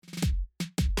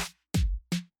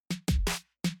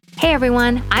Hey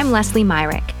everyone, I'm Leslie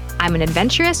Myrick. I'm an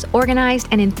adventurous, organized,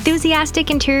 and enthusiastic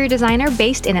interior designer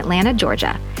based in Atlanta,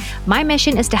 Georgia. My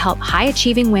mission is to help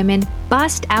high-achieving women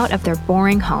bust out of their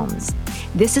boring homes.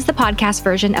 This is the podcast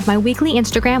version of my weekly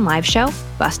Instagram live show,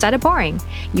 Bust Out of Boring.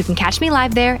 You can catch me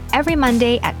live there every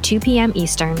Monday at 2 p.m.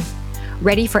 Eastern.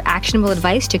 Ready for actionable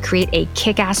advice to create a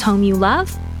kick-ass home you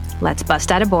love? Let's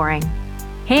bust out of boring.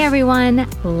 Hey everyone,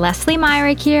 Leslie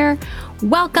Myrick here.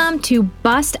 Welcome to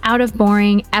Bust Out of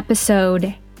Boring,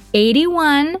 episode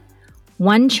 81.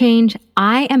 One change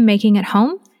I am making at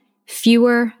home: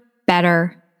 fewer,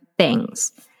 better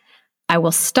things. I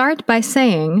will start by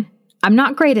saying I'm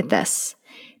not great at this.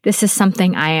 This is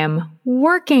something I am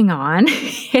working on.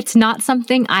 It's not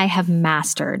something I have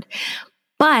mastered.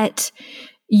 But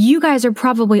you guys are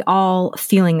probably all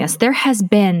feeling this. There has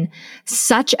been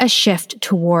such a shift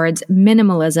towards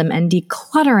minimalism and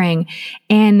decluttering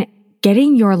and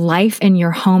getting your life and your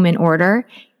home in order,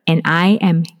 and I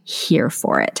am here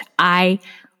for it. I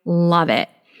love it.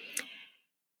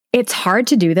 It's hard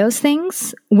to do those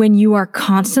things when you are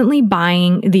constantly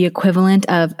buying the equivalent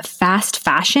of fast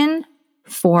fashion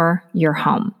for your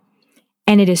home.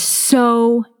 And it is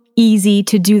so easy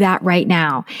to do that right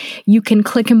now. You can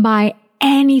click and buy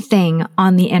anything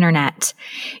on the internet.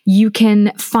 You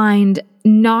can find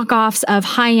knockoffs of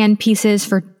high-end pieces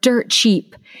for dirt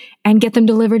cheap and get them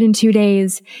delivered in 2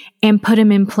 days and put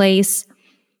them in place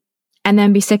and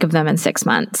then be sick of them in 6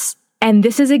 months. And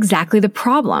this is exactly the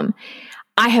problem.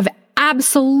 I have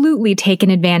absolutely taken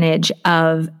advantage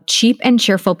of cheap and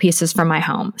cheerful pieces for my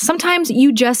home. Sometimes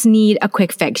you just need a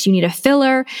quick fix. You need a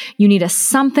filler, you need a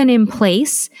something in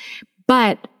place.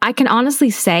 But I can honestly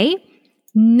say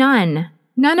none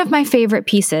of my favorite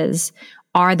pieces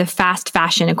are the fast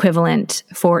fashion equivalent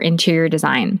for interior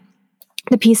design.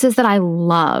 The pieces that I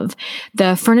love,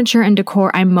 the furniture and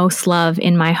decor I most love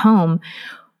in my home,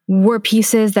 were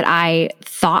pieces that I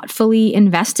thoughtfully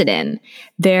invested in.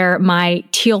 They're my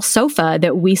teal sofa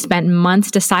that we spent months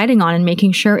deciding on and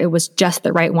making sure it was just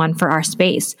the right one for our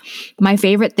space. My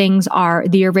favorite things are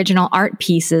the original art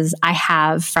pieces I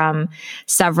have from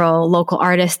several local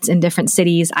artists in different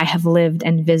cities I have lived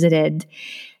and visited.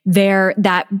 They're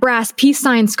that brass peace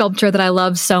sign sculpture that I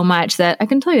love so much that I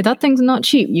can tell you that thing's not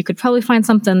cheap. You could probably find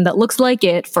something that looks like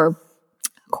it for a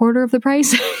quarter of the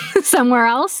price somewhere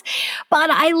else,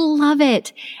 but I love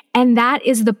it. And that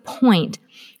is the point.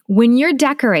 When you're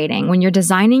decorating, when you're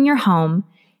designing your home,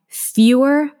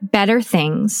 fewer, better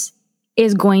things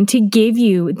is going to give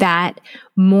you that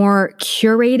more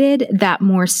curated, that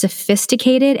more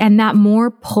sophisticated, and that more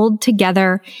pulled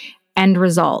together end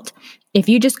result. If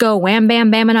you just go wham,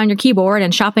 bam, bamming on your keyboard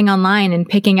and shopping online and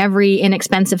picking every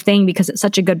inexpensive thing because it's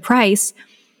such a good price,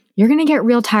 you're going to get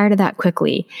real tired of that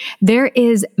quickly. There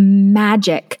is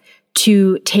magic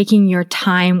to taking your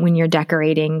time when you're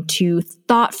decorating, to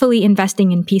thoughtfully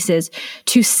investing in pieces,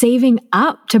 to saving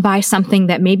up to buy something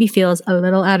that maybe feels a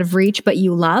little out of reach, but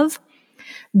you love.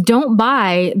 Don't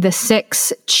buy the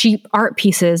 6 cheap art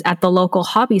pieces at the local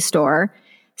hobby store.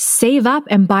 Save up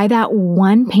and buy that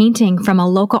one painting from a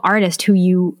local artist who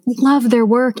you love their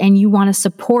work and you want to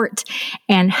support,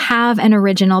 and have an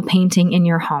original painting in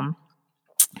your home.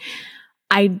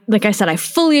 Like I said, I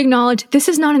fully acknowledge this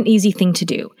is not an easy thing to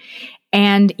do.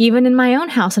 And even in my own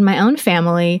house and my own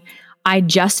family, I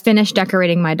just finished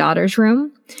decorating my daughter's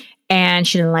room and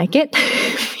she didn't like it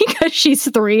because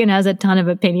she's 3 and has a ton of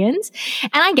opinions.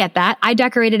 And I get that. I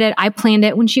decorated it. I planned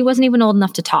it when she wasn't even old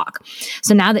enough to talk.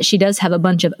 So now that she does have a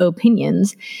bunch of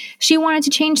opinions, she wanted to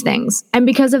change things. And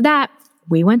because of that,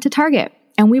 we went to Target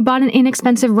and we bought an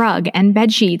inexpensive rug and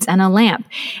bed sheets and a lamp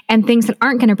and things that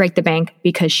aren't going to break the bank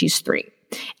because she's 3.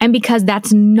 And because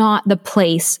that's not the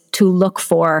place to look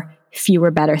for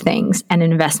fewer, better things and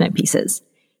investment pieces.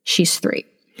 She's 3.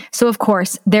 So of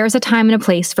course, there's a time and a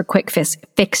place for quick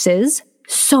fixes.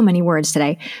 So many words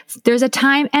today. There's a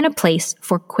time and a place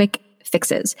for quick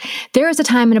fixes. There is a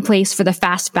time and a place for the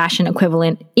fast fashion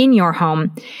equivalent in your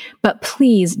home, but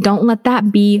please don't let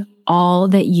that be all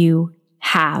that you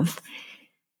have.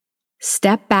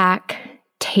 Step back,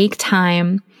 take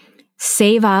time,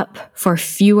 save up for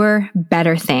fewer,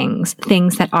 better things,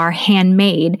 things that are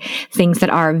handmade, things that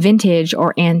are vintage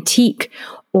or antique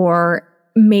or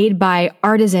made by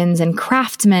artisans and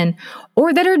craftsmen,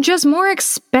 or that are just more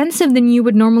expensive than you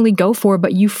would normally go for,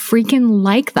 but you freaking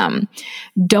like them.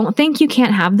 Don't think you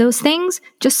can't have those things.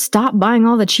 Just stop buying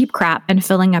all the cheap crap and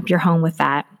filling up your home with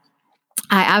that.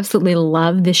 I absolutely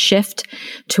love this shift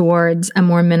towards a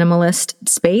more minimalist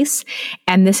space.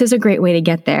 And this is a great way to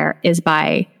get there, is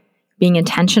by being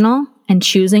intentional and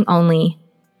choosing only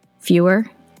fewer,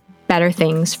 better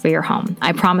things for your home.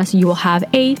 I promise you will have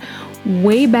a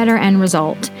way better end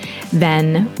result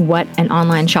than what an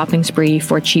online shopping spree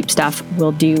for cheap stuff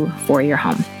will do for your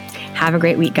home. Have a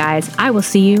great week, guys. I will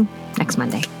see you next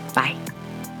Monday. Bye.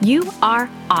 You are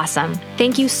awesome.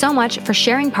 Thank you so much for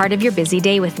sharing part of your busy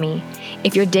day with me.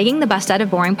 If you're digging the Bust Out of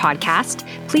Boring podcast,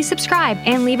 please subscribe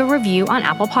and leave a review on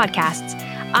Apple Podcasts.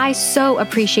 I so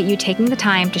appreciate you taking the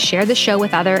time to share the show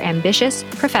with other ambitious,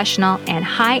 professional, and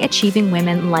high-achieving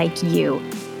women like you.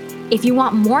 If you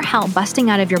want more help busting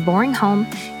out of your boring home,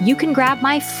 you can grab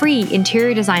my free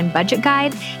interior design budget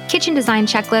guide, kitchen design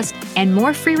checklist, and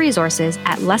more free resources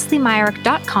at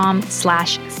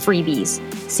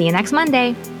lesliemyrick.com/freebies. See you next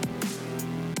Monday.